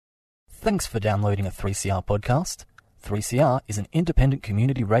Thanks for downloading a 3CR podcast. 3CR is an independent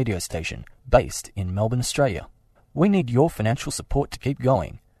community radio station based in Melbourne, Australia. We need your financial support to keep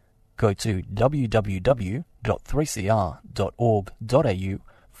going. Go to www.3cr.org.au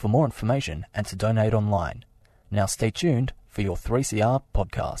for more information and to donate online. Now stay tuned for your 3CR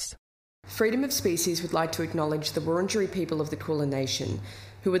podcast. Freedom of Species would like to acknowledge the Wurundjeri people of the Kulin Nation,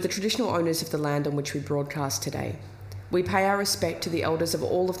 who are the traditional owners of the land on which we broadcast today. We pay our respect to the elders of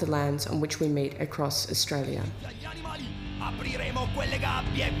all of the lands on which we meet across Australia. Apriremo quelle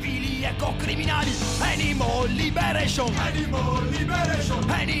gabbie vili e criminali. Animal liberation, animal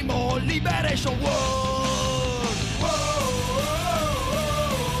liberation, animal liberation. Whoa, whoa.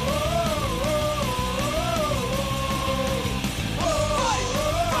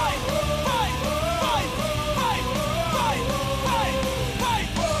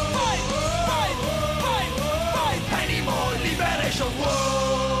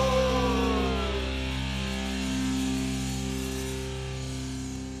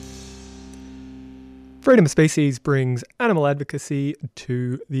 Freedom of Species brings animal advocacy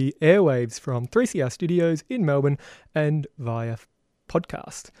to the airwaves from 3CR Studios in Melbourne and via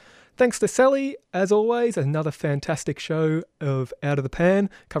podcast. Thanks to Sally, as always, another fantastic show of Out of the Pan,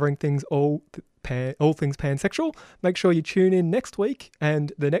 covering things all things pansexual. Make sure you tune in next week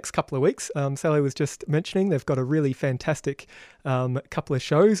and the next couple of weeks. Sally was just mentioning they've got a really fantastic couple of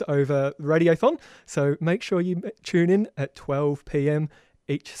shows over Radiothon, so make sure you tune in at 12 p.m.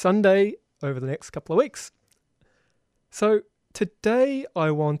 each Sunday over the next couple of weeks. So today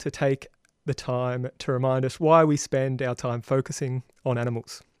I want to take the time to remind us why we spend our time focusing on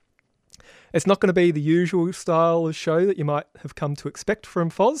animals. It's not going to be the usual style of show that you might have come to expect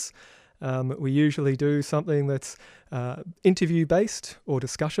from FOS. We usually do something that's interview-based or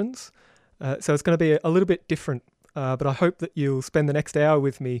discussions. So it's going to be a little bit different, but I hope that you'll spend the next hour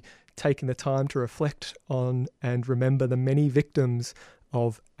with me taking the time to reflect on and remember the many victims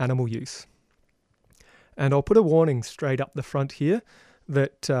of animal use. And I'll put a warning straight up the front here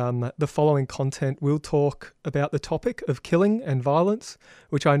that the following content will talk about the topic of killing and violence,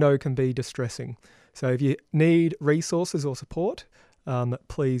 which I know can be distressing. So if you need resources or support,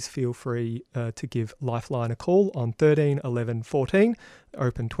 please feel free to give Lifeline a call on 13 11 14,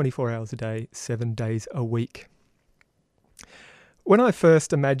 open 24 hours a day, 7 days a week. When I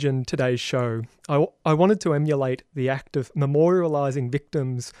first imagined today's show, I wanted to emulate the act of memorialising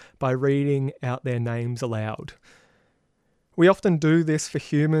victims by reading out their names aloud. We often do this for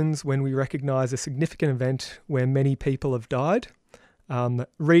humans when we recognise a significant event where many people have died.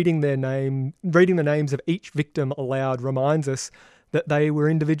 Reading the names of each victim aloud reminds us that they were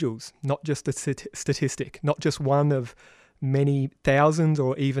individuals, not just a statistic, not just one of many thousands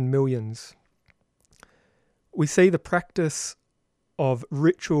or even millions. We see the practice of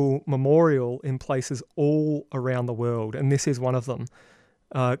ritual memorial in places all around the world, and this is one of them.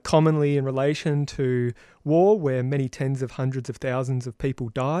 Commonly in relation to war, where many tens of hundreds of thousands of people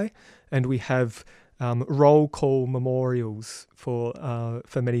die, and we have roll call memorials for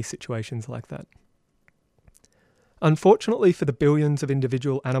many situations like that. Unfortunately for the billions of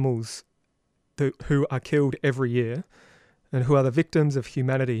individual animals who are killed every year, and who are the victims of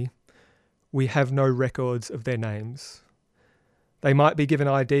humanity, we have no records of their names. They might be given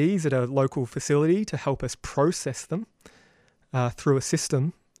IDs at a local facility to help us process them through a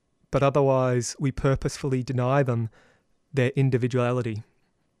system, but otherwise we purposefully deny them their individuality.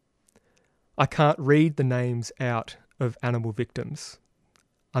 I can't read the names out of animal victims,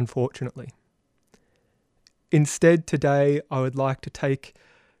 unfortunately. Instead, today I would like to take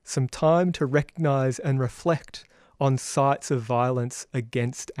some time to recognise and reflect on sites of violence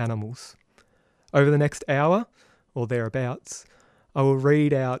against animals. Over the next hour, or thereabouts, I will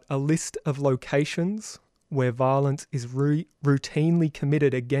read out a list of locations where violence is routinely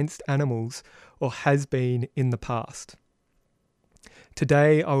committed against animals or has been in the past.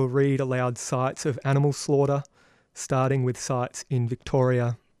 Today I will read aloud sites of animal slaughter, starting with sites in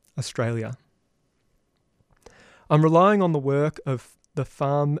Victoria, Australia. I'm relying on the work of the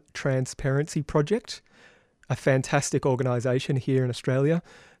Farm Transparency Project, a fantastic organisation here in Australia,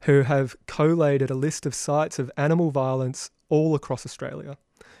 who have collated a list of sites of animal violence all across Australia.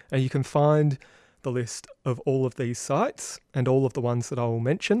 And you can find the list of all of these sites and all of the ones that I will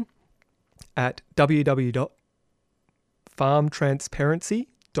mention at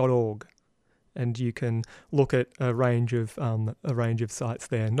www.farmtransparency.org. And you can look at a range of sites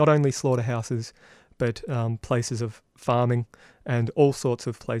there, not only slaughterhouses, but places of farming and all sorts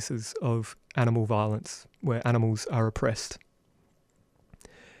of places of animal violence where animals are oppressed.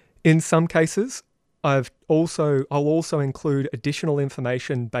 In some cases, I'll also include additional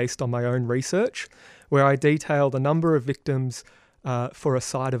information based on my own research, where I detail the number of victims for a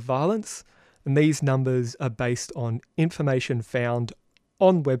site of violence, and these numbers are based on information found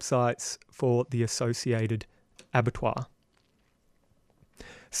on websites for the associated abattoir.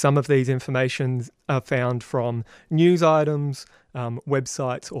 Some of these informations are found from news items,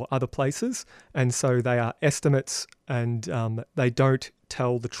 websites or other places, and so they are estimates and they don't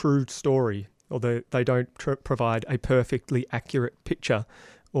tell the true story, or they don't provide a perfectly accurate picture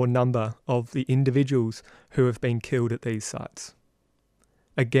or number of the individuals who have been killed at these sites.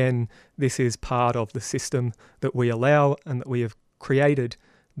 Again, this is part of the system that we allow and that we have created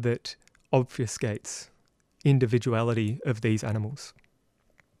that obfuscates individuality of these animals.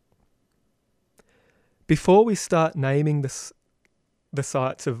 Before we start naming the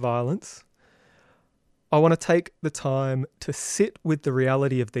sites of violence, I want to take the time to sit with the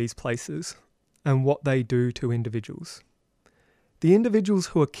reality of these places and what they do to individuals. The individuals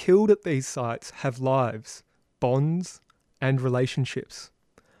who are killed at these sites have lives, bonds, and relationships.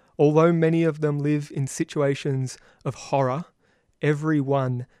 Although many of them live in situations of horror,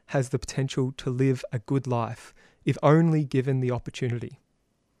 everyone has the potential to live a good life, if only given the opportunity.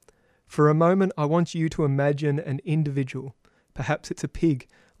 For a moment, I want you to imagine an individual, perhaps it's a pig,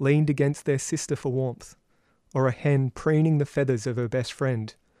 leaned against their sister for warmth, or a hen preening the feathers of her best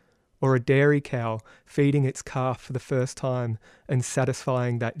friend, or a dairy cow feeding its calf for the first time and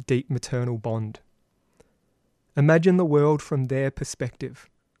satisfying that deep maternal bond. Imagine the world from their perspective.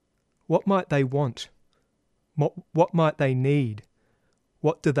 What might they want? What might they need?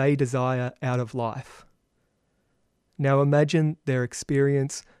 What do they desire out of life? Now imagine their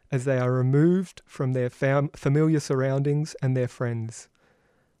experience as they are removed from their familiar surroundings and their friends.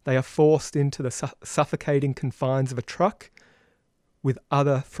 They are forced into the suffocating confines of a truck with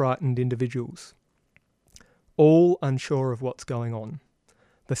other frightened individuals, all unsure of what's going on.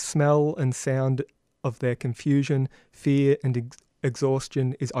 The smell and sound of their confusion, fear and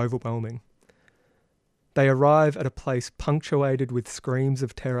exhaustion is overwhelming. They arrive at a place punctuated with screams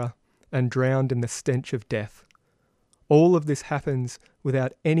of terror and drowned in the stench of death. All of this happens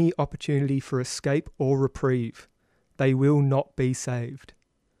without any opportunity for escape or reprieve. They will not be saved.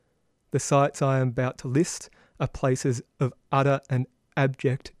 The sites I am about to list are places of utter and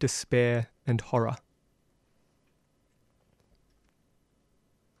abject despair and horror.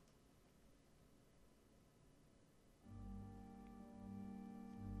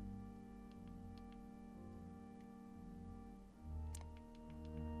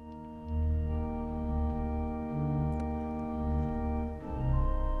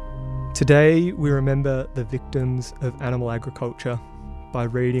 Today, we remember the victims of animal agriculture by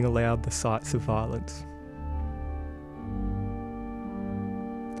reading aloud the sites of violence.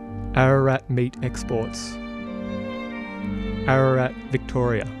 Ararat meat exports. Ararat,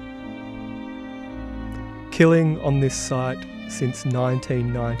 Victoria. Killing on this site since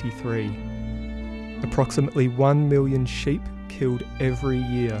 1993. Approximately 1 million sheep killed every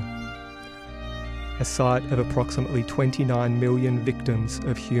year. A site of approximately 29 million victims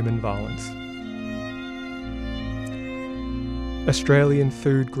of human violence. Australian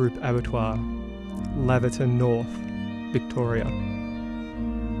Food Group Abattoir, Laverton North, Victoria.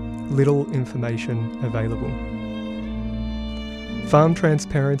 Little information available. Farm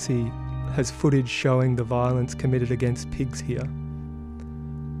Transparency has footage showing the violence committed against pigs here.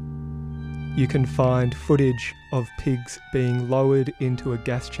 You can find footage of pigs being lowered into a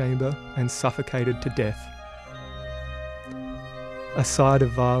gas chamber and suffocated to death. A site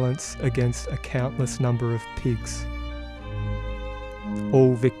of violence against a countless number of pigs,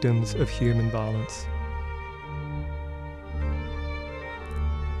 all victims of human violence.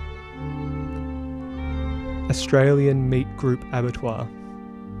 Australian Meat Group Abattoir,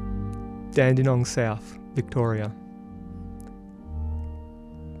 Dandenong South, Victoria.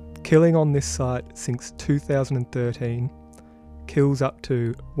 Killing on this site since 2013 kills up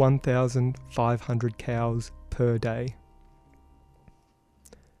to 1,500 cows per day.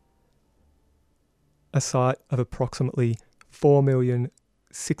 A site of approximately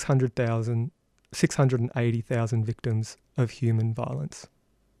 4,680,000 victims of human violence.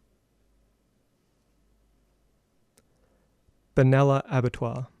 Benalla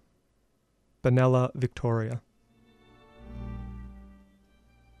Abattoir, Benalla, Victoria.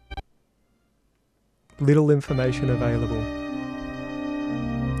 Little information available.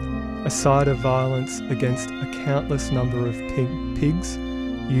 A site of violence against a countless number of pigs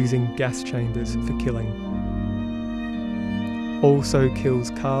using gas chambers for killing. Also kills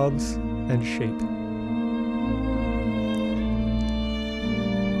calves and sheep.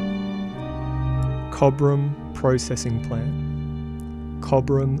 Cobram Processing Plant,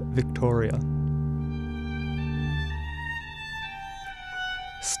 Cobram, Victoria.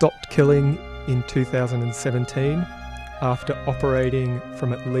 Stopped killing in 2017 after operating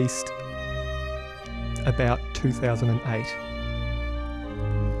from at least about 2008.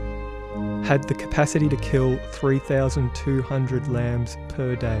 Had the capacity to kill 3,200 lambs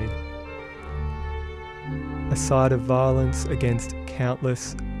per day. A site of violence against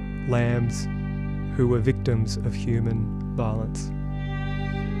countless lambs who were victims of human violence.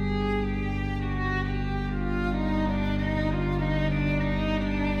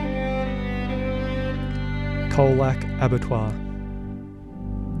 Colac Abattoir,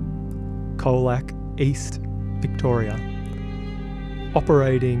 Colac, East Victoria,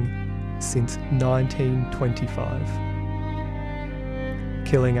 operating since 1925,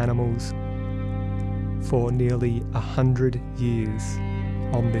 killing animals for nearly 100 years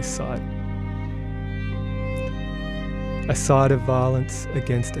on this site. A site of violence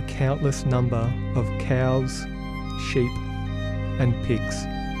against a countless number of cows, sheep and pigs.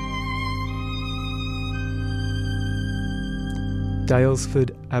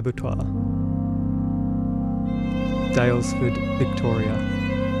 Daylesford Abattoir, Daylesford, Victoria.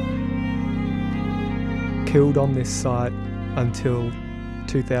 Killed on this site until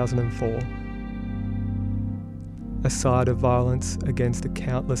 2004. A site of violence against a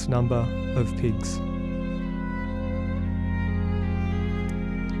countless number of pigs.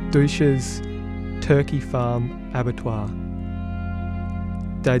 Douche's Turkey Farm Abattoir,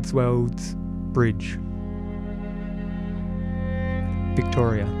 Dadswells Bridge,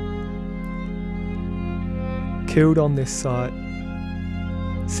 Victoria. Killed on this site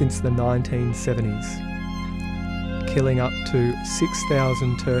since the 1970s, killing up to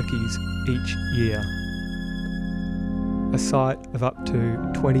 6,000 turkeys each year. A site of up to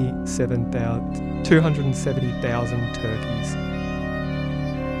 270,000 turkeys.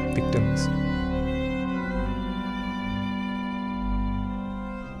 Victims.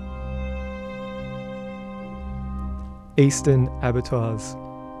 Eastern Abattoirs,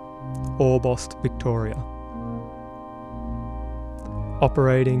 Orbost, Victoria.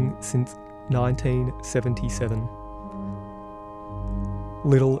 Operating since 1977.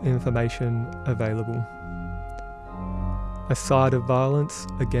 Little information available. A site of violence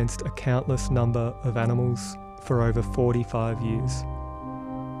against a countless number of animals for over 45 years.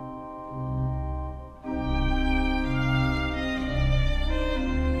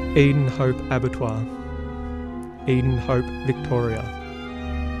 Eden Hope Abattoir, Eden Hope, Victoria.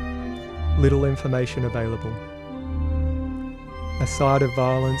 Little information available. A site of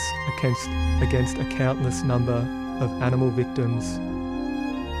violence against a countless number of animal victims.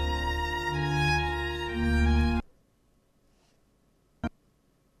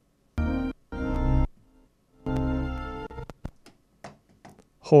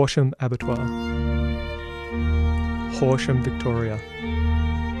 Horsham Abattoir, Horsham, Victoria.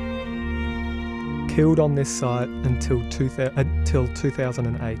 Killed on this site until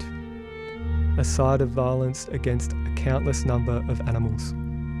 2008. A site of violence against a countless number of animals.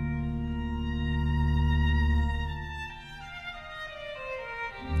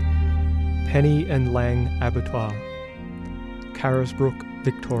 Penny and Lang Abattoir, Carisbrook,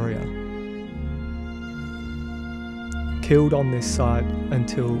 Victoria. Killed on this site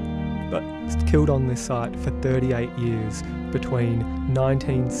for 38 years between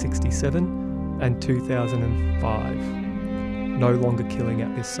 1967 and 2005. No longer killing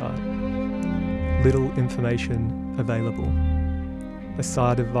at this site. Little information available. A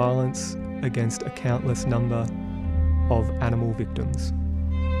site of violence against a countless number of animal victims.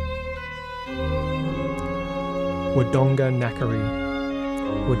 Wodonga Knackery,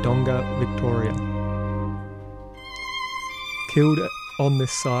 Wodonga, Victoria. Killed on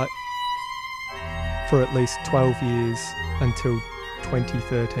this site for at least 12 years until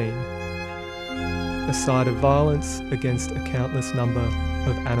 2013. A site of violence against a countless number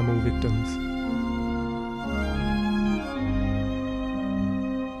of animal victims.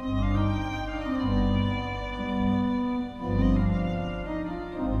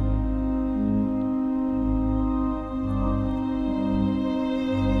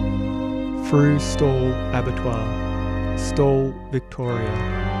 Frew Stall Abattoir, Stall, Victoria.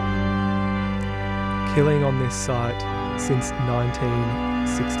 Killing on this site since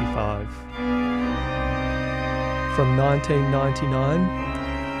 1965. From 1999,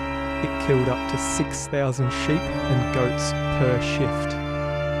 it killed up to 6,000 sheep and goats per shift.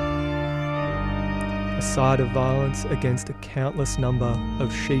 A site of violence against a countless number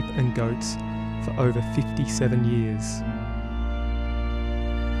of sheep and goats for over 57 years.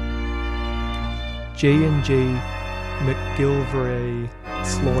 G&G McGillivray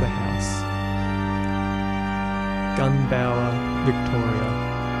Slaughterhouse, Gunbower, Victoria.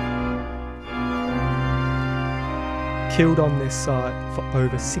 Killed on this site for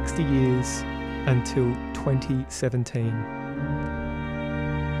over 60 years until 2017.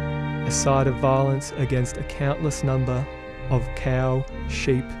 A site of violence against a countless number of cow,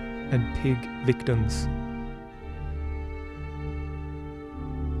 sheep and pig victims.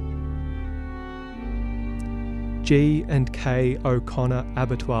 G&K O'Connor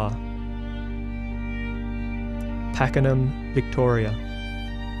Abattoir, Pakenham, Victoria.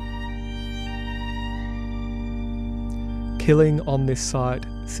 Killing on this site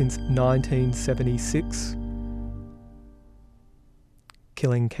since 1976.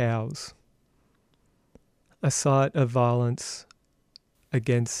 Killing cows. A site of violence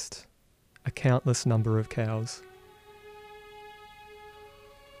against a countless number of cows.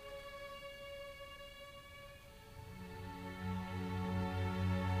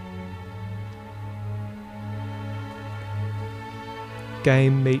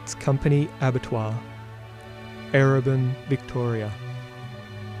 Game Meats Company Abattoir, Erebin, Victoria.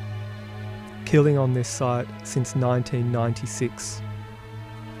 Killing on this site since 1996.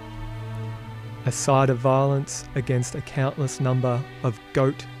 A site of violence against a countless number of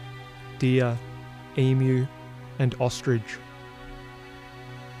goat, deer, emu and ostrich.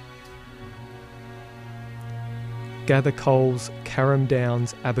 Gather Coles Carrum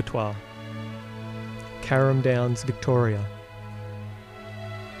Downs Abattoir, Carrum Downs, Victoria.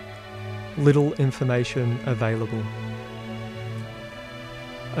 Little information available.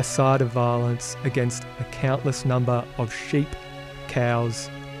 A site of violence against a countless number of sheep, cows,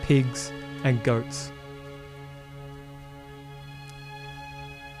 pigs and goats.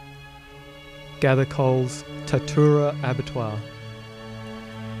 Gather Coles Tatura Abattoir,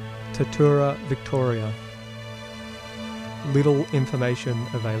 Tatura, Victoria. Little information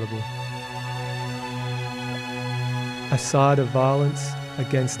available. A site of violence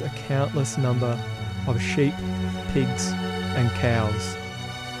against a countless number of sheep, pigs and cows.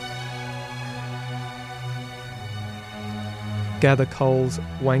 Gather Coles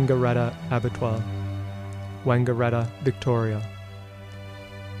Wangaratta Abattoir, Wangaratta, Victoria.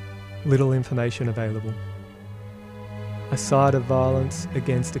 Little information available. A site of violence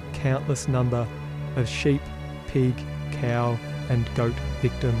against a countless number of sheep, pig, cow and goat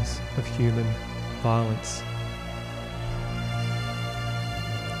victims of human violence.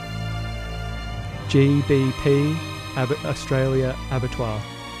 GBP Australia Abattoir,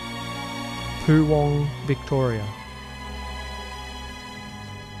 Poowong, Victoria.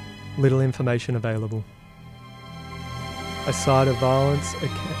 Little information available. A site of violence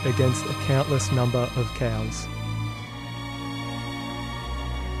against a countless number of cows.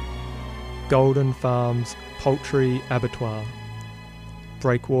 Golden Farms Poultry Abattoir,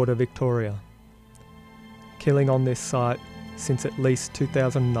 Breakwater, Victoria. Killing on this site since at least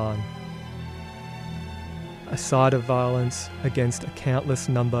 2009. A site of violence against a countless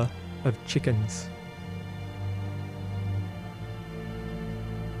number of chickens.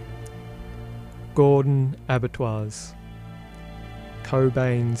 Gordon Abattoirs,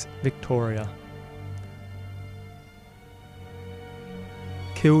 Cobains, Victoria.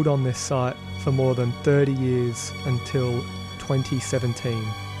 Killed on this site for more than 30 years until 2017.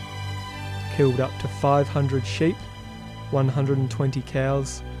 Killed up to 500 sheep, 120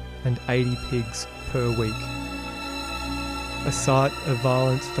 cows and 80 pigs per week. A site of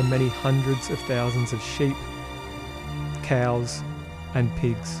violence for many hundreds of thousands of sheep, cows and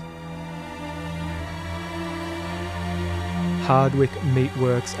pigs. Hardwick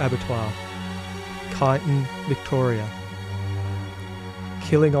Meatworks Abattoir, Kyneton, Victoria.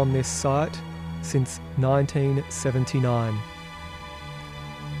 Killing on this site since 1979.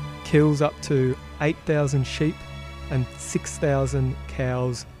 Kills up to 8,000 sheep and 6,000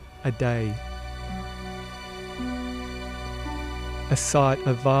 cows a day. A site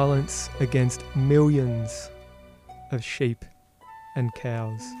of violence against millions of sheep and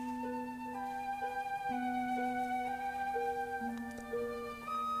cows.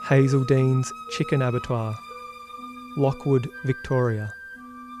 Hazeldene's Chicken Abattoir, Lockwood, Victoria.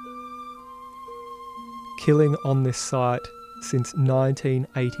 Killing on this site since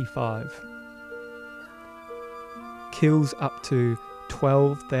 1985. Kills up to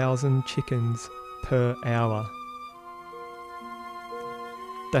 12,000 chickens per hour.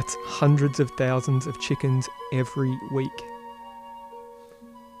 That's hundreds of thousands of chickens every week.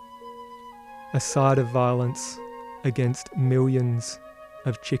 A site of violence against millions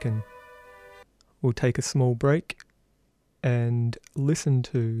of chicken. We'll take a small break and listen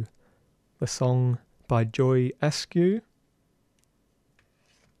to the song by Joy Askew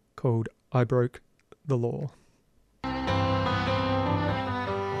called I Broke the Law.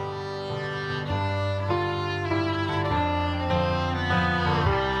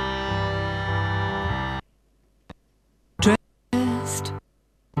 Dressed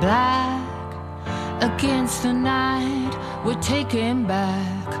black against the night, we're taking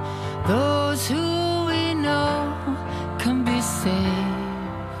back those who we know can be saved.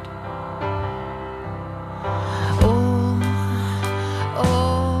 Oh,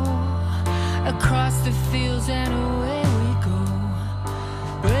 oh, across the fields and away we go,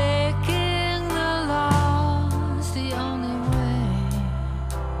 breaking the laws the only way.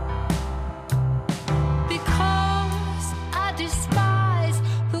 Because I despise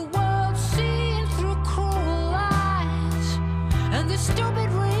the world seen through cruel eyes, and the stupid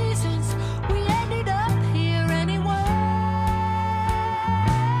reasons we ended up here anyway.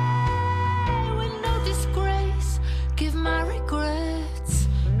 With no disgrace, give my regrets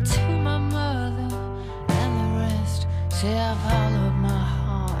to my mother and the rest. Say I followed my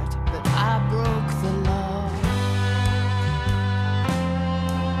heart, but I broke the law.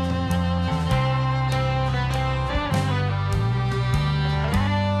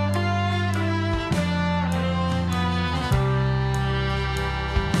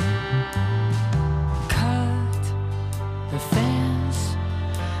 Cut the fence,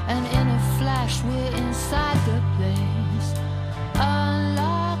 and in a flash we're inside the place,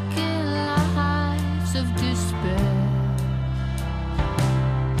 unlocking lives of despair.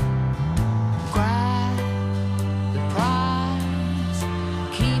 Grab the prize,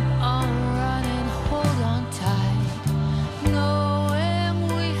 keep on running, hold on tight, knowing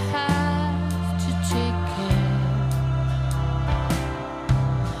we have to take care.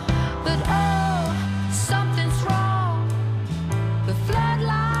 But oh, something's wrong. The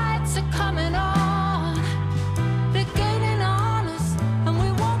floodlights are coming on. They're gaining on us, and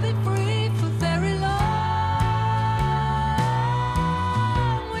we won't be free for very long.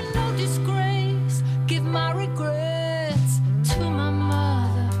 With no disgrace, give my regrets to my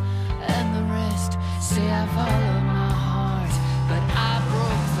mother and the rest. Say I followed my heart, but I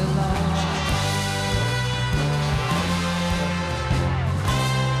broke the law.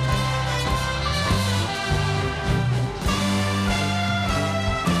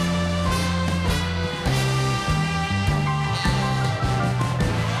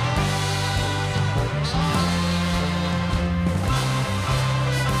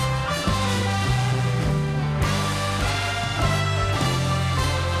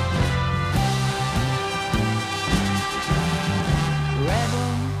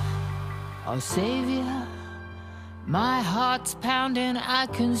 Rebel or savior, my heart's pounding, I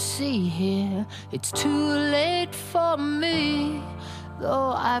can see here. It's too late for me,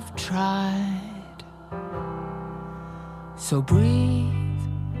 though I've tried. So breathe,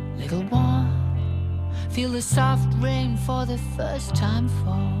 little one, feel the soft rain for the first time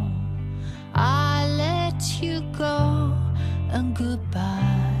fall. I let you go, and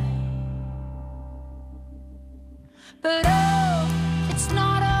goodbye. But oh, it's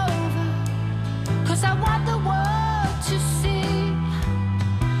not over, 'cause I want the world to see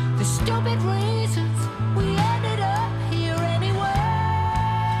the stupid reasons we ended up here anyway.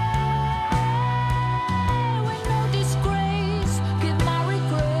 With no disgrace, give my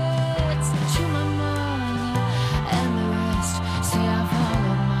regrets to my mother and the rest. Say I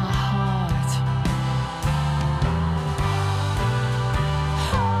followed my heart.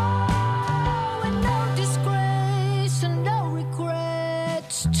 Oh, with no disgrace and no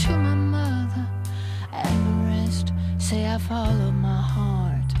regrets to my mother and the rest. Say I followed my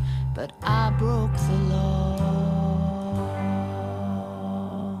heart, but I broke the law.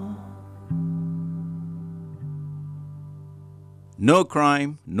 No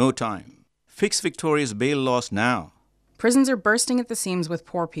crime, no time. Fix Victoria's bail laws now. Prisons are bursting at the seams with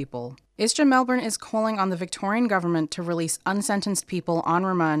poor people. ISJA Melbourne is calling on the Victorian government to release unsentenced people on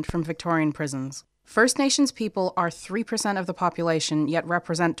remand from Victorian prisons. First Nations people are 3% of the population, yet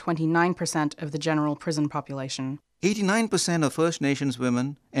represent 29% of the general prison population. 89% of First Nations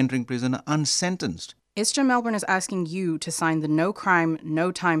women entering prison are unsentenced, ISJA Melbourne is asking you to sign the No Crime,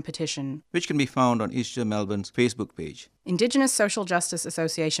 No Time petition. which can be found on ISJA Melbourne's Facebook page. Indigenous Social Justice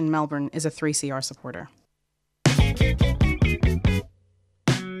Association Melbourne is a 3CR supporter.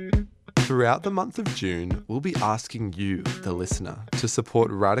 Throughout the month of June, we'll be asking you, the listener, to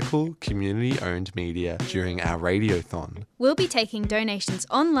support radical, community-owned media during our radiothon. We'll be taking donations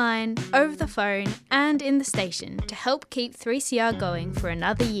online, over the phone, and in the station to help keep 3CR going for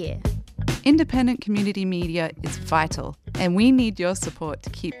another year. Independent community media is vital, and we need your support to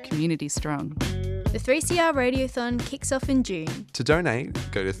keep community strong. The 3CR Radiothon kicks off in June. To donate,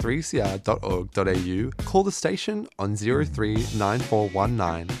 go to 3cr.org.au, call the station on 03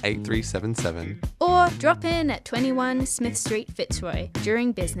 9419 8377, Or drop in at 21 Smith Street, Fitzroy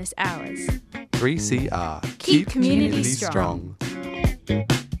during business hours. 3CR. Keep community strong.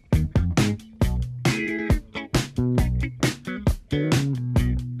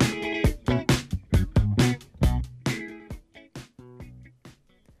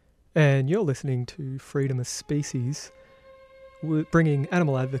 And you're listening to Freedom of Species. We're bringing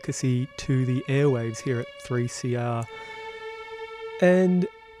animal advocacy to the airwaves here at 3CR. And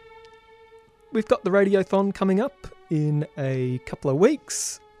we've got the Radiothon coming up in a couple of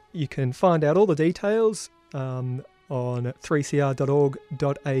weeks. You can find out all the details on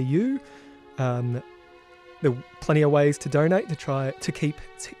 3cr.org.au. There are plenty of ways to donate to try to keep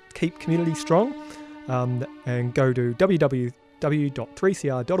community strong. And go to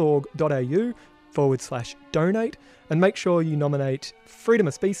www.3cr.org.au/donate and make sure you nominate Freedom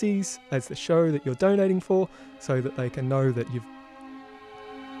of Species as the show that you're donating for, so that they can know that you've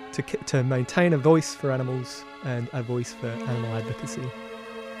to maintain a voice for animals and a voice for animal advocacy.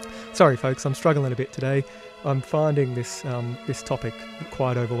 Sorry folks, I'm struggling a bit today. I'm finding this topic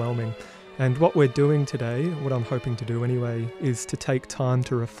quite overwhelming. And what we're doing today, what I'm hoping to do anyway, is to take time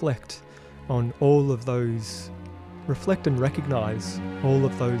to reflect on reflect and recognise all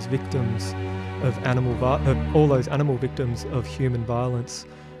of those victims of all those animal victims of human violence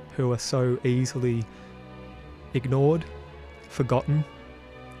who are so easily ignored, forgotten,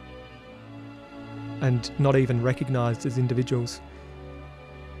 and not even recognised as individuals.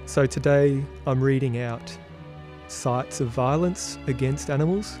 So today I'm reading out sites of violence against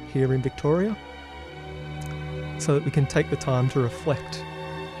animals here in Victoria, so that we can take the time to reflect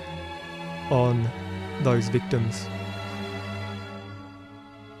on those victims.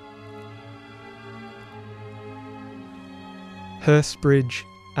 Hurstbridge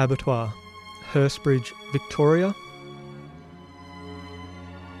Abattoir, Hurstbridge, Victoria.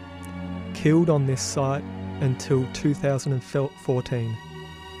 Killed on this site until 2014.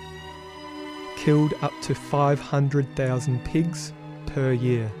 Killed up to 500,000 pigs per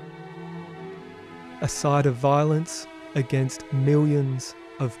year. A site of violence against millions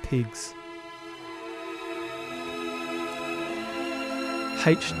of pigs.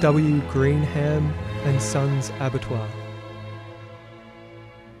 H.W. Greenham and Sons Abattoir,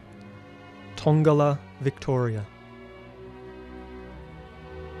 Tongala, Victoria.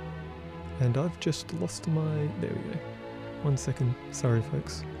 And I've just lost there we go. 1 second, sorry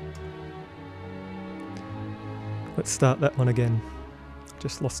folks. Let's start that one again.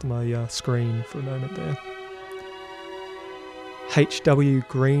 Just lost my screen for a moment there. H.W.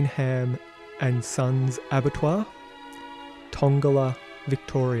 Greenham and Sons Abattoir, Tongala,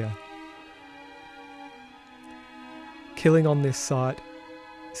 Victoria. Killing on this site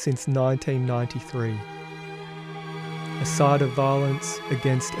since 1993. A site of violence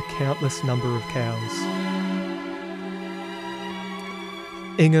against a countless number of cows.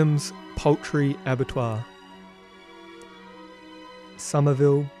 Ingham's Poultry Abattoir,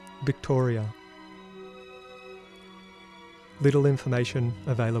 Somerville, Victoria. Little information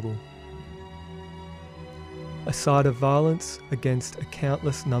available. A site of violence against a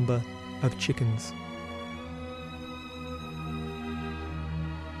countless number of chickens.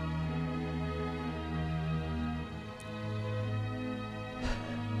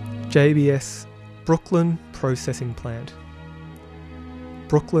 JBS Brooklyn Processing Plant,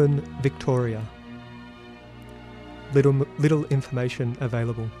 Brooklyn, Victoria. Little information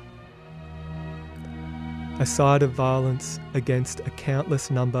available. A site of violence against a countless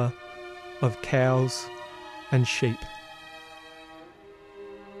number of cows and sheep.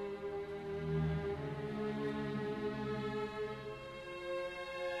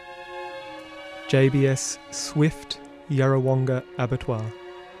 JBS Swift Yarrawonga Abattoir,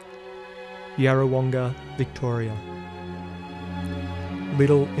 Yarrawonga, Victoria.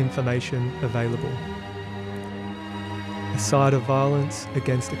 Little information available. A site of violence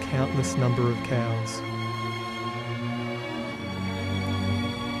against a countless number of cows.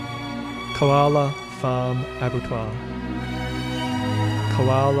 Koala Farm Abattoir,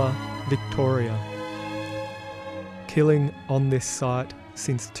 Koala, Victoria. Killing on this site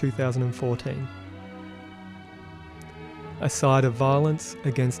since 2014. A site of violence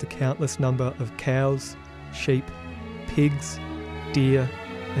against a countless number of cows, sheep, pigs, deer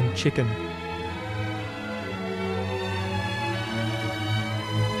and chicken.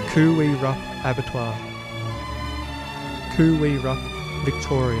 Kuwi-Rup Abattoir, Kuwi-Rup,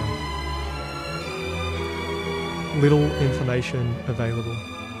 Victoria. Little information available.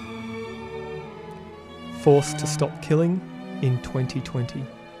 forced to stop killing in 2020.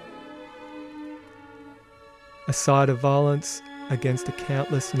 A site of violence against a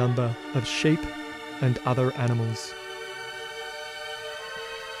countless number of sheep and other animals.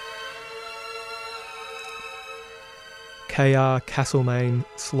 KR Castlemaine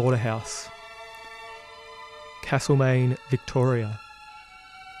Slaughterhouse, Castlemaine, Victoria.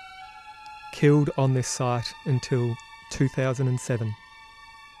 Killed on this site until 2007.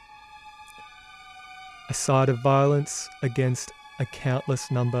 A site of violence against a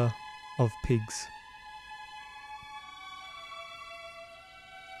countless number of pigs.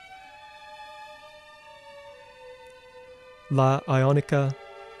 La Ionica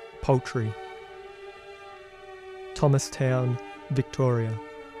Poultry, Thomastown, Victoria.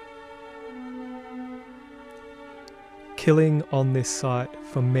 Killing on this site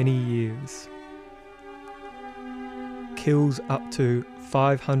for many years. Kills up to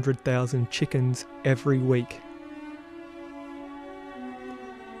 500,000 chickens every week.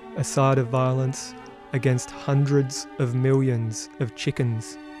 A site of violence against hundreds of millions of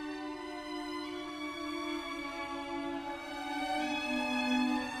chickens.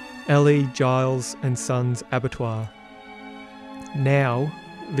 L.E. Giles and Sons Abattoir, now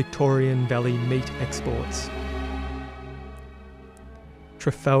Victorian Valley Meat Exports.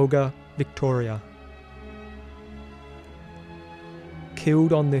 Trafalgar, Victoria.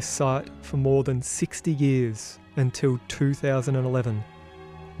 Killed on this site for more than 60 years until 2011,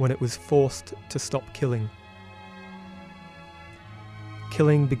 when it was forced to stop killing.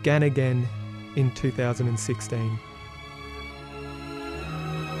 Killing began again in 2016.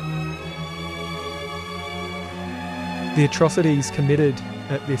 The atrocities committed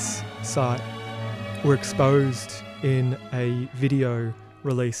at this site were exposed in a video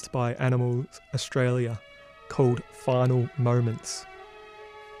released by Animals Australia called Final Moments.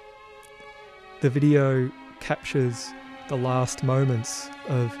 The video captures the last moments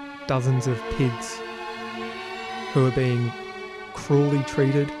of dozens of pigs who are being cruelly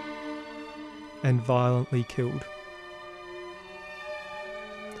treated and violently killed.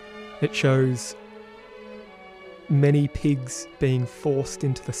 It shows many pigs being forced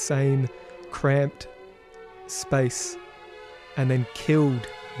into the same cramped space and then killed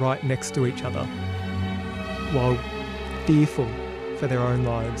right next to each other while fearful for their own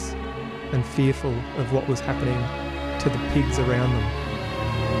lives and fearful of what was happening to the pigs around them.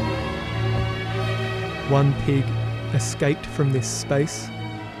 One pig escaped from this space,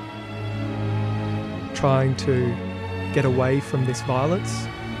 trying to get away from this violence,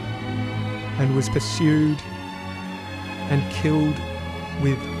 and was pursued and killed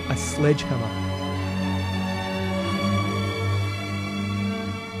with a sledgehammer.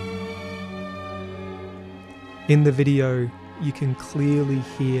 In the video, you can clearly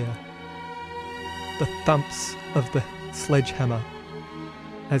hear the thumps of the sledgehammer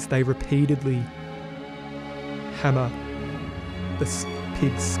as they repeatedly hammer the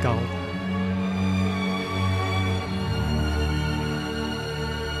pig's skull.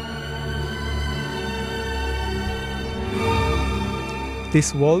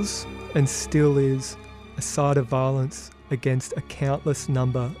 This was, and still is, a site of violence against a countless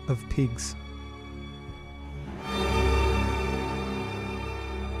number of pigs.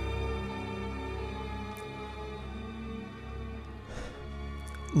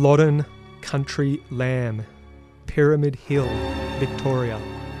 Loddon Country Lamb, Pyramid Hill, Victoria.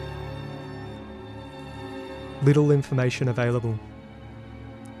 Little information available.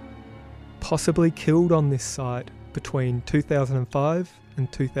 Possibly killed on this site between 2005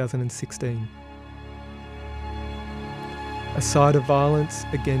 and 2016. A site of violence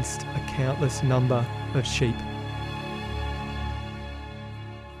against a countless number of sheep.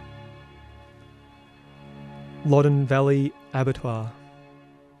 Loddon Valley Abattoir.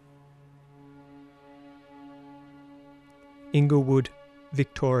 Inglewood,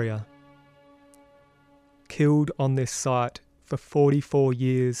 Victoria. Killed on this site for 44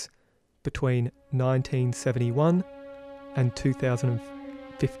 years between 1971 and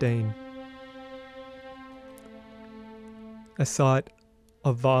 2015. A site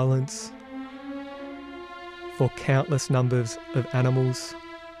of violence for countless numbers of animals,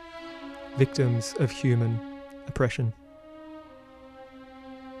 victims of human oppression.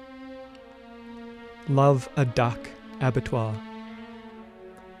 Love a Duck Abattoir,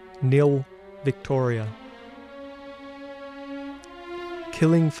 Nil, Victoria.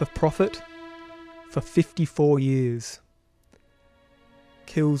 Killing for profit for 54 years.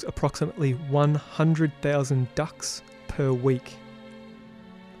 Kills approximately 100,000 ducks per week.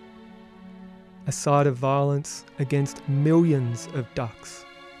 A site of violence against millions of ducks.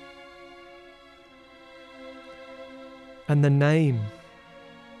 And the name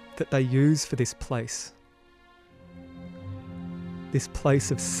that they use for this place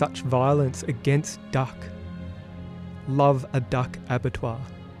of such violence against duck, Love a Duck Abattoir,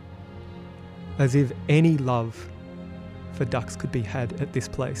 as if any love for ducks could be had at this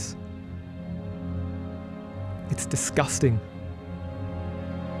place. It's disgusting.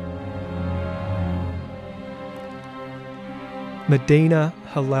 Medina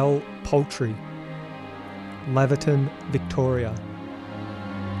Halal Poultry, Laverton, Victoria.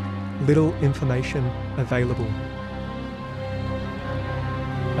 Little information available.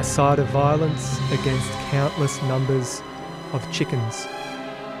 A site of violence against countless numbers of chickens.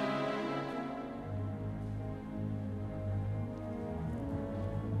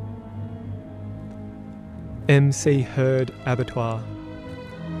 MC Herd Abattoir,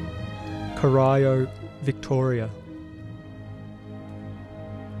 Corio, Victoria.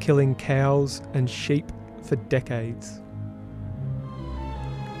 Killing cows and sheep for decades.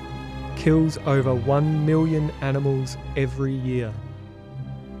 Kills over 1 million animals every year.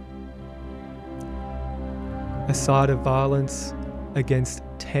 A site of violence against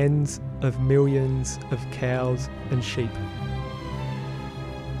tens of millions of cows and sheep.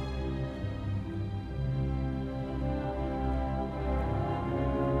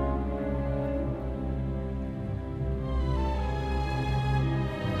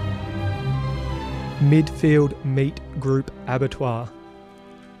 Midfield Meat Group Abattoir,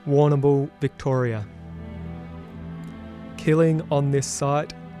 Warrnambool, Victoria. Killing on this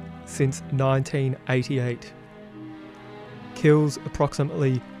site since 1988. Kills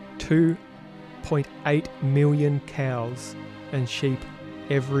approximately 2.8 million cows and sheep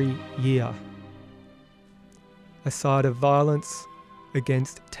every year. A site of violence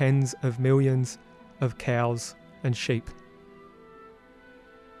against tens of millions of cows and sheep.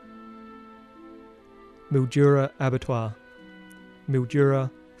 Mildura Abattoir,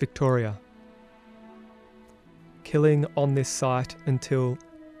 Mildura, Victoria. Killing on this site until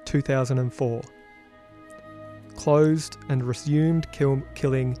 2004. Closed and resumed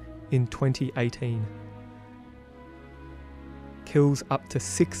killing in 2018. Kills up to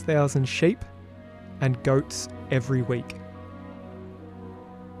 6,000 sheep and goats every week.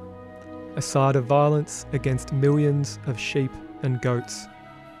 A site of violence against millions of sheep and goats.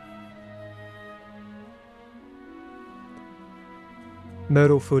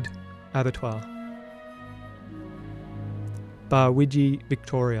 Myrtlefoot Abattoir, Barwidgee,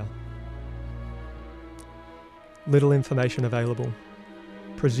 Victoria. Little information available.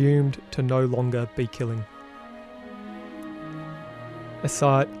 Presumed to no longer be killing. A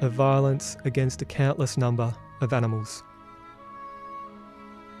site of violence against a countless number of animals.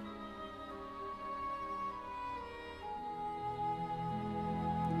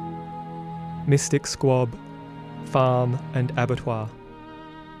 Mystic Squab Farm and Abattoir,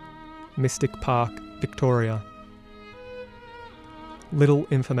 Mystic Park, Victoria. Little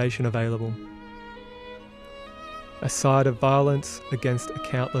information available. A site of violence against a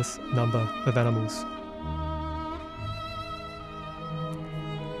countless number of animals.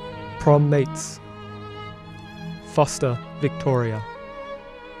 Prom Meats, Foster, Victoria.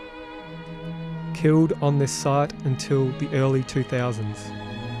 Killed on this site until the early 2000s.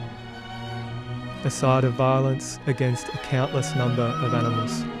 A site of violence against a countless number of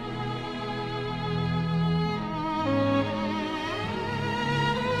animals.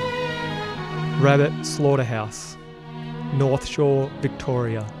 Rabbit Slaughterhouse, North Shore,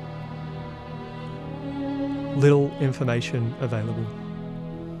 Victoria. Little information available.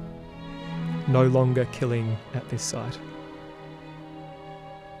 No longer killing at this site.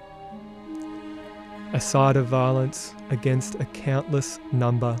 A site of violence against a countless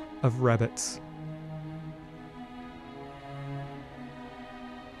number of rabbits.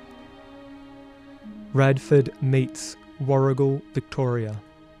 Radford Meats, Warragul, Victoria.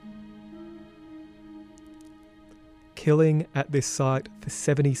 Killing at this site for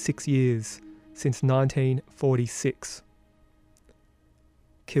 76 years, since 1946.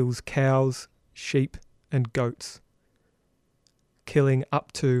 Kills cows, sheep and goats. Killing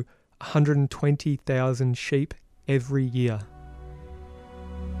up to 120,000 sheep every year.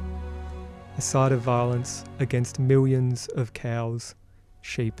 A site of violence against millions of cows,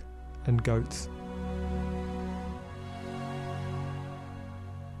 sheep and goats.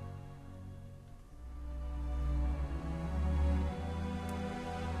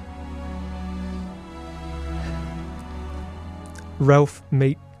 Ralph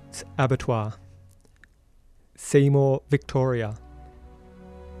Meats Abattoir, Seymour, Victoria.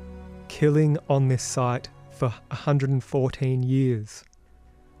 Killing on this site for 114 years,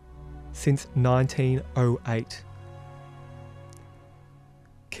 since 1908.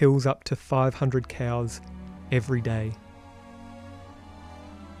 kills up to 500 cows every day.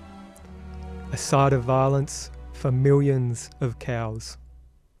 A site of violence for millions of cows.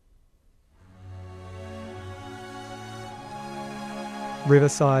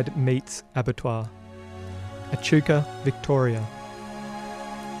 Riverside Meats Abattoir, Echuca, Victoria.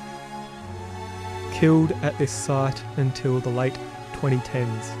 Killed at this site until the late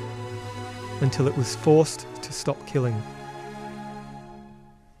 2010s, until it was forced to stop killing.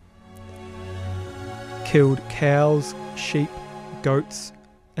 Killed cows, sheep, goats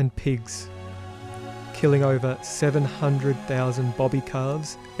and pigs, killing over 700,000 bobby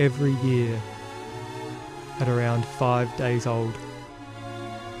calves every year at around 5 days old.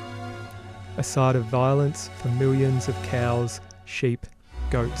 A site of violence for millions of cows, sheep,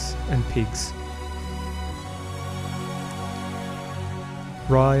 goats and pigs.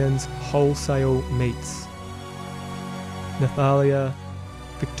 Ryan's Wholesale Meats, Nathalia,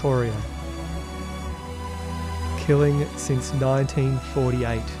 Victoria. Killing since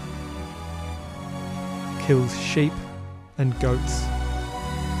 1948. Kills sheep and goats.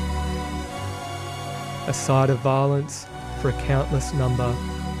 A site of violence for a countless number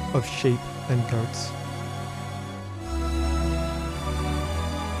of sheep and goats.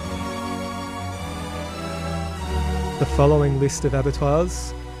 The following list of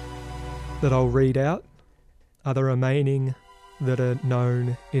abattoirs that I'll read out are the remaining that are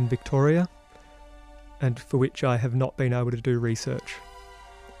known in Victoria and for which I have not been able to do research.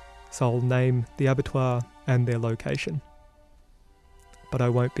 So I'll name the abattoir and their location. But I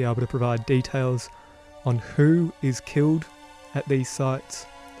won't be able to provide details on who is killed at these sites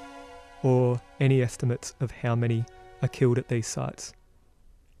or any estimates of how many are killed at these sites.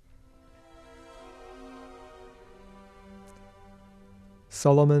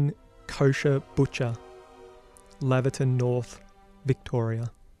 Solomon Kosher Butcher, Laverton North,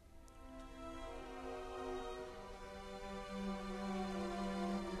 Victoria.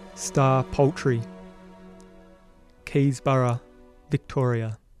 Star Poultry, Keysborough,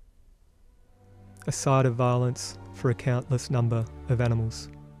 Victoria. A site of violence for a countless number of animals.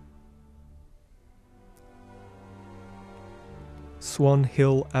 Swan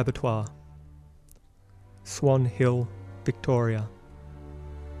Hill Abattoir, Swan Hill, Victoria.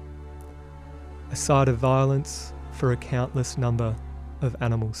 A site of violence for a countless number of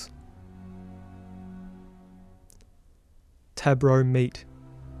animals. Tabro Meat,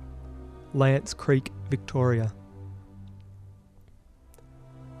 Lance Creek, Victoria.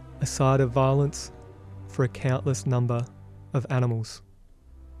 A site of violence for a countless number of animals.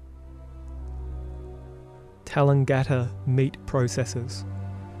 Tallangatta Meat Processors,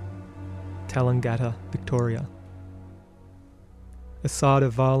 Tallangatta, Victoria. A site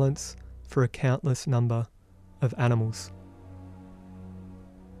of violence for a countless number of animals.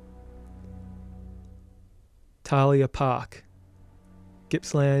 Talia Park,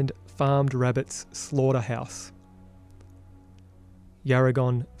 Gippsland Farmed Rabbits Slaughterhouse,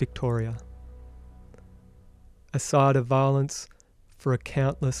 Yarragon, Victoria. A site of violence for a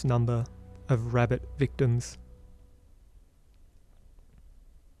countless number of rabbit victims.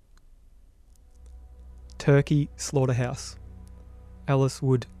 Turkey Slaughterhouse, Alice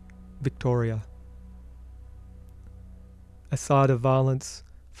Wood, Victoria. A site of violence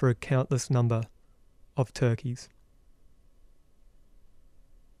for a countless number of turkeys.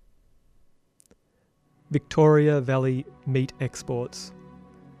 Victoria Valley Meat Exports,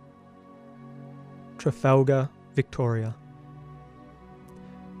 Trafalgar, Victoria.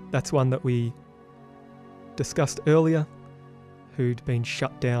 That's one that we discussed earlier, who'd been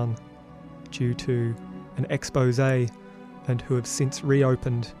shut down due to an expose and who have since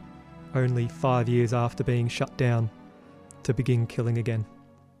reopened only 5 years after being shut down to begin killing again.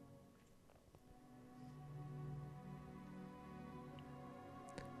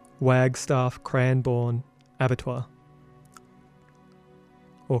 Wagstaff Cranbourne Abattoir,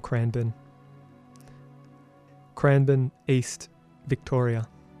 or Cranbourne. Cranbourne East, Victoria.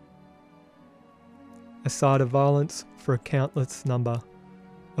 A site of violence for a countless number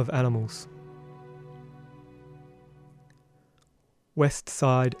of animals. West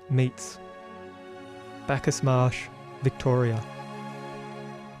Side Meats, Bacchus Marsh, Victoria.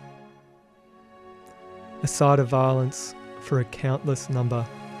 A site of violence for a countless number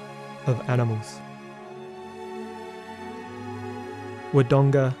of animals.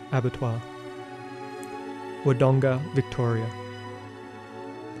 Wodonga Abattoir, Wodonga, Victoria.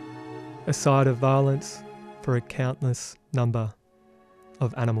 A site of violence for a countless number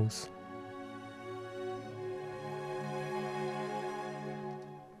of animals.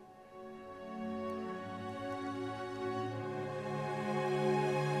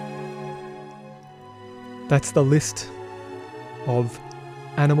 That's the list of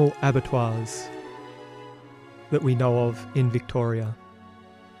animal abattoirs that we know of in Victoria.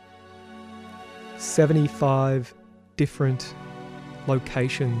 75 different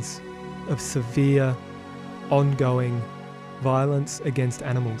locations of severe, ongoing violence against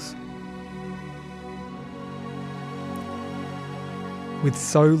animals. With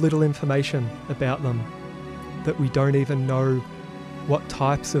so little information about them that we don't even know what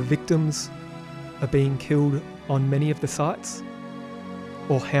types of victims are being killed on many of the sites,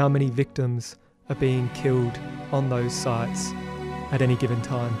 or how many victims are being killed on those sites at any given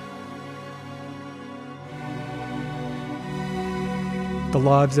time. The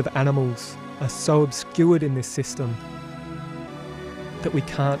lives of animals are so obscured in this system that we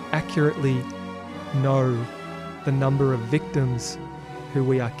can't accurately know the number of victims who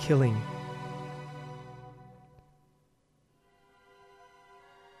we are killing.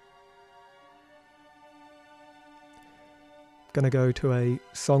 Going to go to a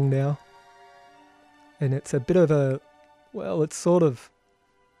song now, and it's a bit of a, well, it's sort of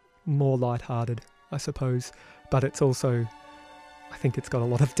more lighthearted, I suppose, but it's also, I think it's got a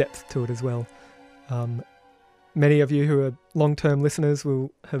lot of depth to it as well. Many of you who are long-term listeners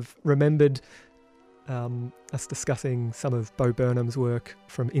will have remembered us discussing some of Bo Burnham's work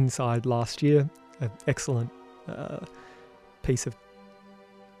from Inside last year, an excellent piece of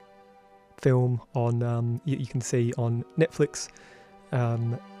film on you can see on Netflix,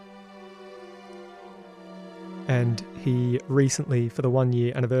 and he recently, for the 1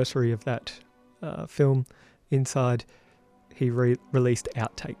 year anniversary of that film, Inside, he released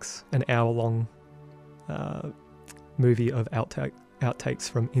Outtakes, an hour-long movie of outtakes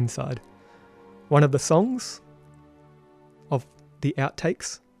from Inside. One of the songs of the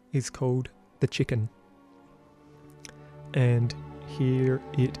outtakes is called The Chicken. And here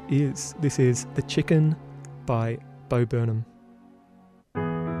it is. This is The Chicken by Bo Burnham.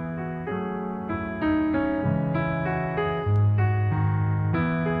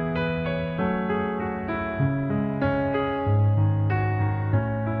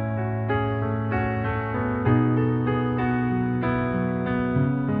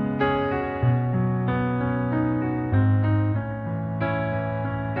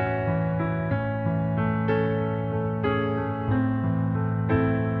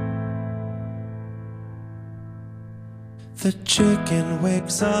 The chicken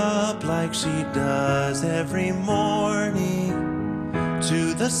wakes up like she does every morning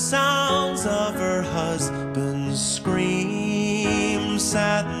to the sounds of her husband's scream.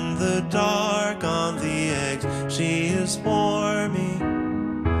 Sat in the dark on the eggs she is warming.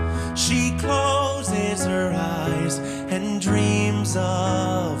 She closes her eyes and dreams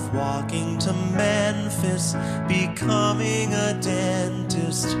of walking to Memphis, becoming a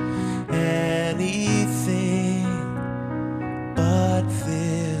dentist, anything but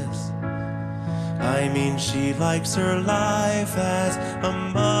this. I mean, she likes her life as a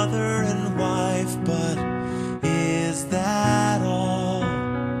mother and wife, but is that all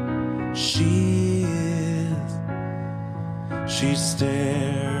she is? She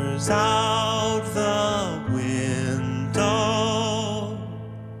stares out the window.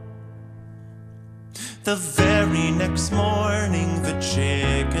 The very next morning, the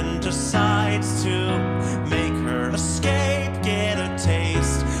chicken decides to make her escape, get a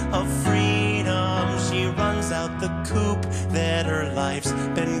taste of freedom. She runs out the coop that her life's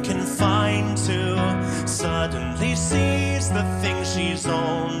been confined to, suddenly sees the thing she's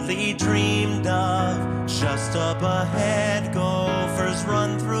only dreamed of. Just up ahead, gophers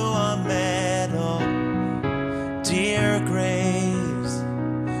run through a meadow, deer graze,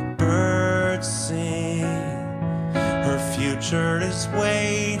 birds sing. Her future is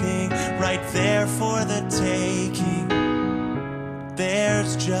waiting right there for the taking.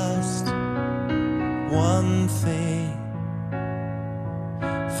 There's just one thing: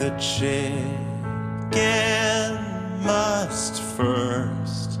 the chicken must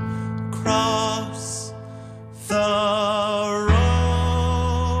first cross the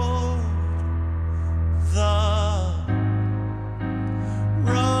road. The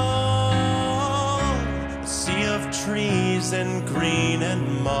road, a sea of trees and green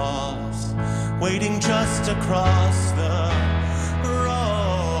and moss, waiting just across the road.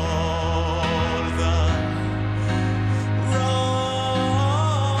 The road,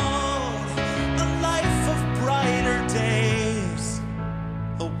 a life of brighter days,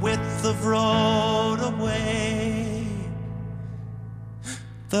 a width of road away.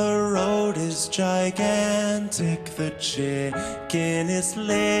 The road is gigantic, the chicken is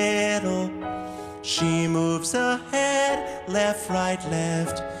little. She moves ahead, left, right,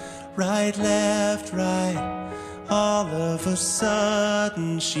 left, right, left, right. All of a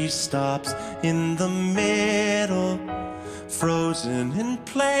sudden she stops in the middle, frozen in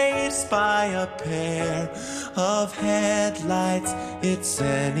place by a pair of headlights. It's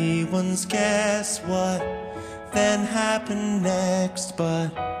anyone's guess what then happened next, but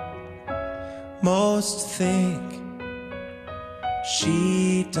most think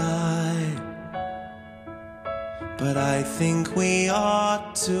she died. But I think we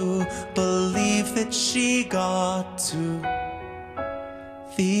ought to believe that she got to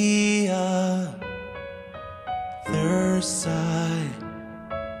the other side.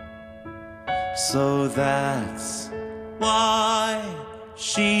 So that's why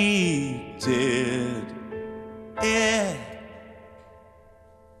she did it.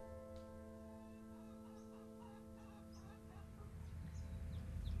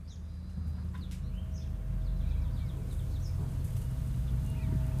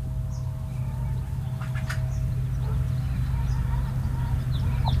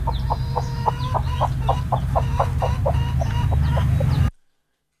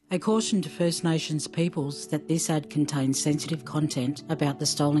 A caution to First Nations peoples that this ad contains sensitive content about the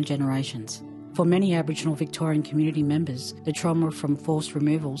stolen generations. For many Aboriginal Victorian community members, the trauma from forced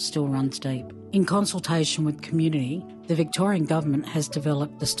removal still runs deep. In consultation with community, the Victorian Government has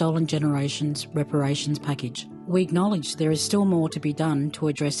developed the Stolen Generations Reparations Package. We acknowledge there is still more to be done to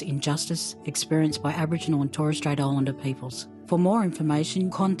address injustice experienced by Aboriginal and Torres Strait Islander peoples. For more information,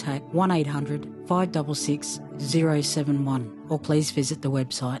 contact 1800 566 071 or please visit the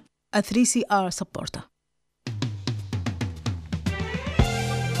website. A 3CR supporter.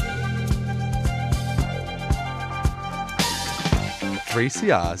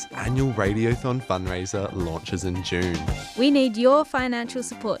 3CR's annual Radiothon fundraiser launches in June. We need your financial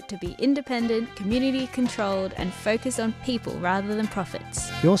support to be independent, community-controlled and focused on people rather than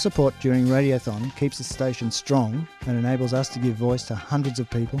profits. Your support during Radiothon keeps the station strong and enables us to give voice to hundreds of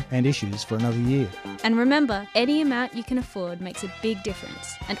people and issues for another year. And remember, any amount you can afford makes a big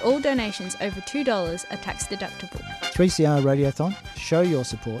difference, and all donations over $2 are tax deductible. 3CR Radiothon, show your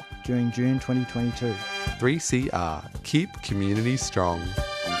support during June 2022. 3CR, keep community strong.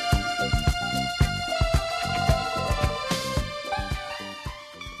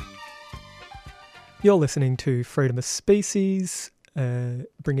 You're listening to Freedom of Species,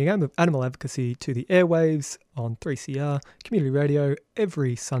 bringing animal advocacy to the airwaves on 3CR Community Radio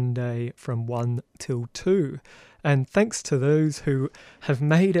every Sunday from 1 till 2. And thanks to those who have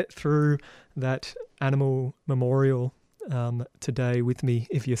made it through that animal memorial today with me.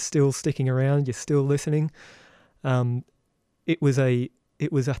 If you're still sticking around, you're still listening. It was a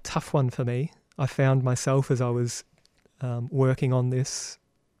tough one for me. I found myself as I was working on this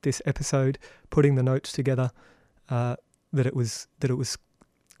episode, putting the notes together, that it was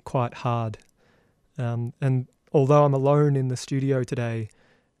quite hard. And although I'm alone in the studio today,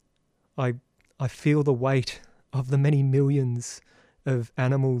 I feel the weight of the many millions of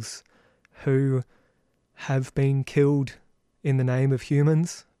animals who have been killed in the name of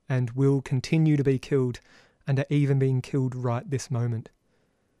humans and will continue to be killed and are even being killed right this moment.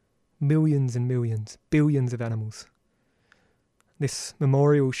 Millions and millions, billions of animals. This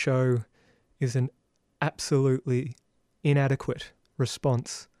memorial show is an absolutely inadequate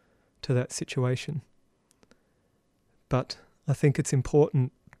response to that situation. But I think it's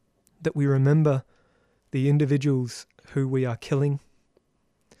important that we remember the individuals who we are killing,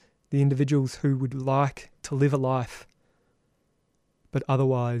 the individuals who would like to live a life but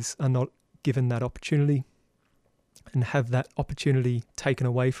otherwise are not given that opportunity and have that opportunity taken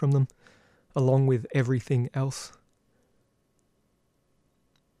away from them, along with everything else.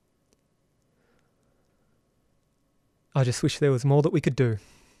 I just wish there was more that we could do.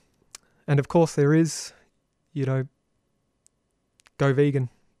 And of course there is, go vegan,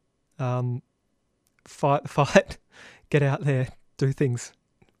 fight, get out there, do things.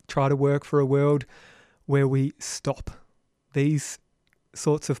 Try to work for a world where we stop these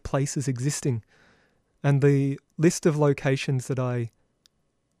sorts of places existing. And the list of locations that I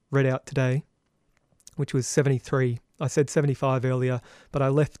read out today, which was 73, I said 75 earlier, but I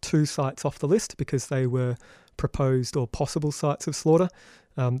left 2 sites off the list because they were proposed or possible sites of slaughter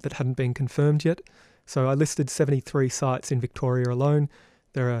that hadn't been confirmed yet. So I listed 73 sites in Victoria alone.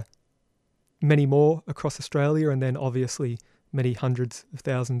 There are many more across Australia, and then obviously many hundreds of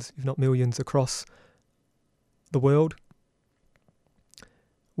thousands, if not millions, across the world.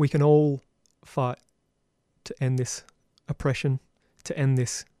 We can all fight to end this oppression, to end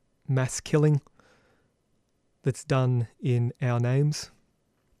this mass killing that's done in our names.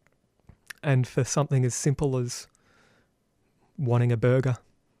 And for something as simple as wanting a burger,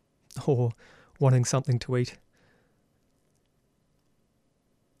 or wanting something to eat.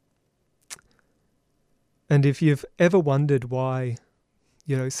 And if you've ever wondered why,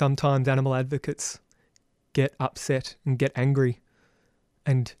 sometimes animal advocates get upset and get angry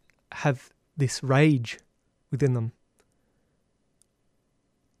and have this rage within them,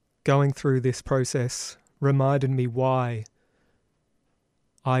 going through this process reminded me why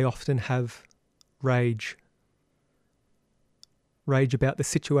I often have rage about the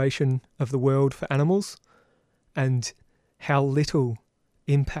situation of the world for animals and how little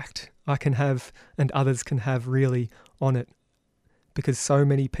impact I can have and others can have really on it, because so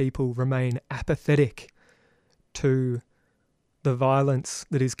many people remain apathetic to the violence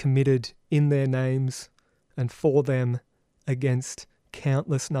that is committed in their names and for them against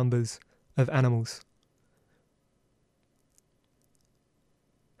countless numbers of animals.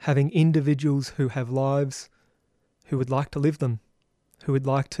 Having individuals who have lives, who would like to live them, who would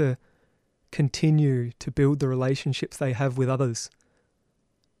like to continue to build the relationships they have with others,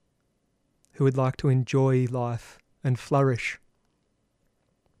 who would like to enjoy life and flourish.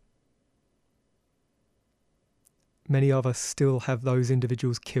 Many of us still have those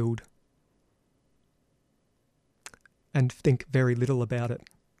individuals killed and think very little about it.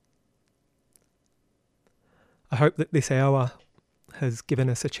 I hope that this hour has given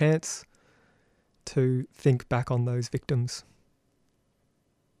us a chance to think back on those victims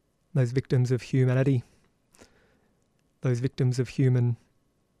of humanity, those victims of human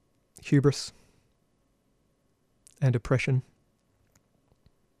hubris and oppression.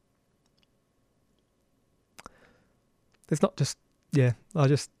 There's not just,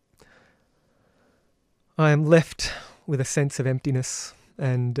 I am left with a sense of emptiness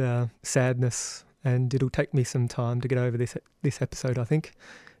and sadness, and it'll take me some time to get over this episode, I think.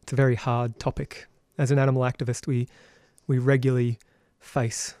 It's a very hard topic. As an animal activist, we regularly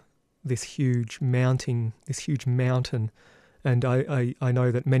face this huge mountain, and I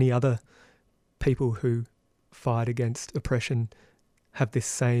know that many other people who fight against oppression have this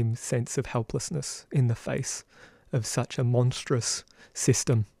same sense of helplessness in the face of such a monstrous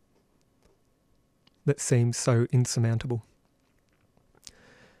system that seems so insurmountable.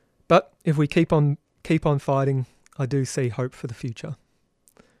 But if we keep on fighting, I do see hope for the future,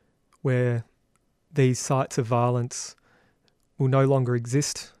 where these sites of violence will no longer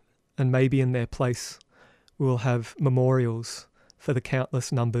exist, and maybe in their place we'll have memorials for the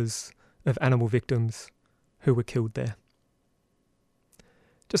countless numbers of animal victims who were killed there.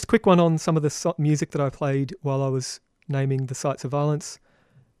 Just a quick one on some of the music that I played while I was naming the sites of violence.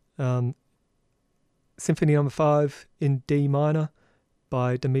 Symphony No. 5 in D minor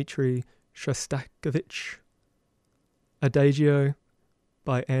by Dmitri Shostakovich. Adagio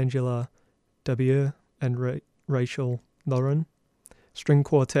by Angela Dabier and Rachel Lauren. String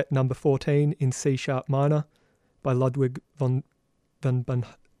Quartet No. 14 in C sharp minor by Ludwig von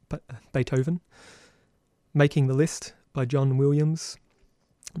Beethoven. Making the List by John Williams.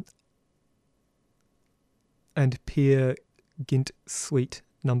 And Peer Gynt Suite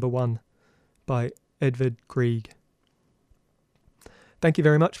No. 1 by Edvard Grieg. Thank you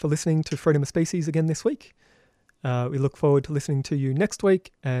very much for listening to Freedom of Species again this week. We look forward to listening to you next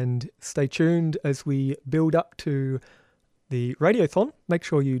week, and stay tuned as we build up to the Radiothon. Make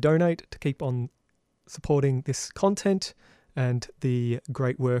sure you donate to keep on supporting this content and the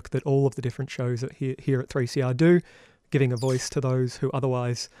great work that all of the different shows here at 3CR do, giving a voice to those who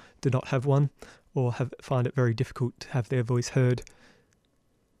otherwise do not have one or find it very difficult to have their voice heard.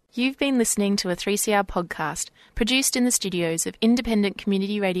 You've been listening to a 3CR podcast produced in the studios of independent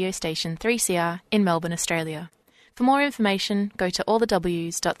community radio station 3CR in Melbourne, Australia. For more information, go to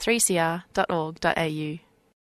allthews.3cr.org.au.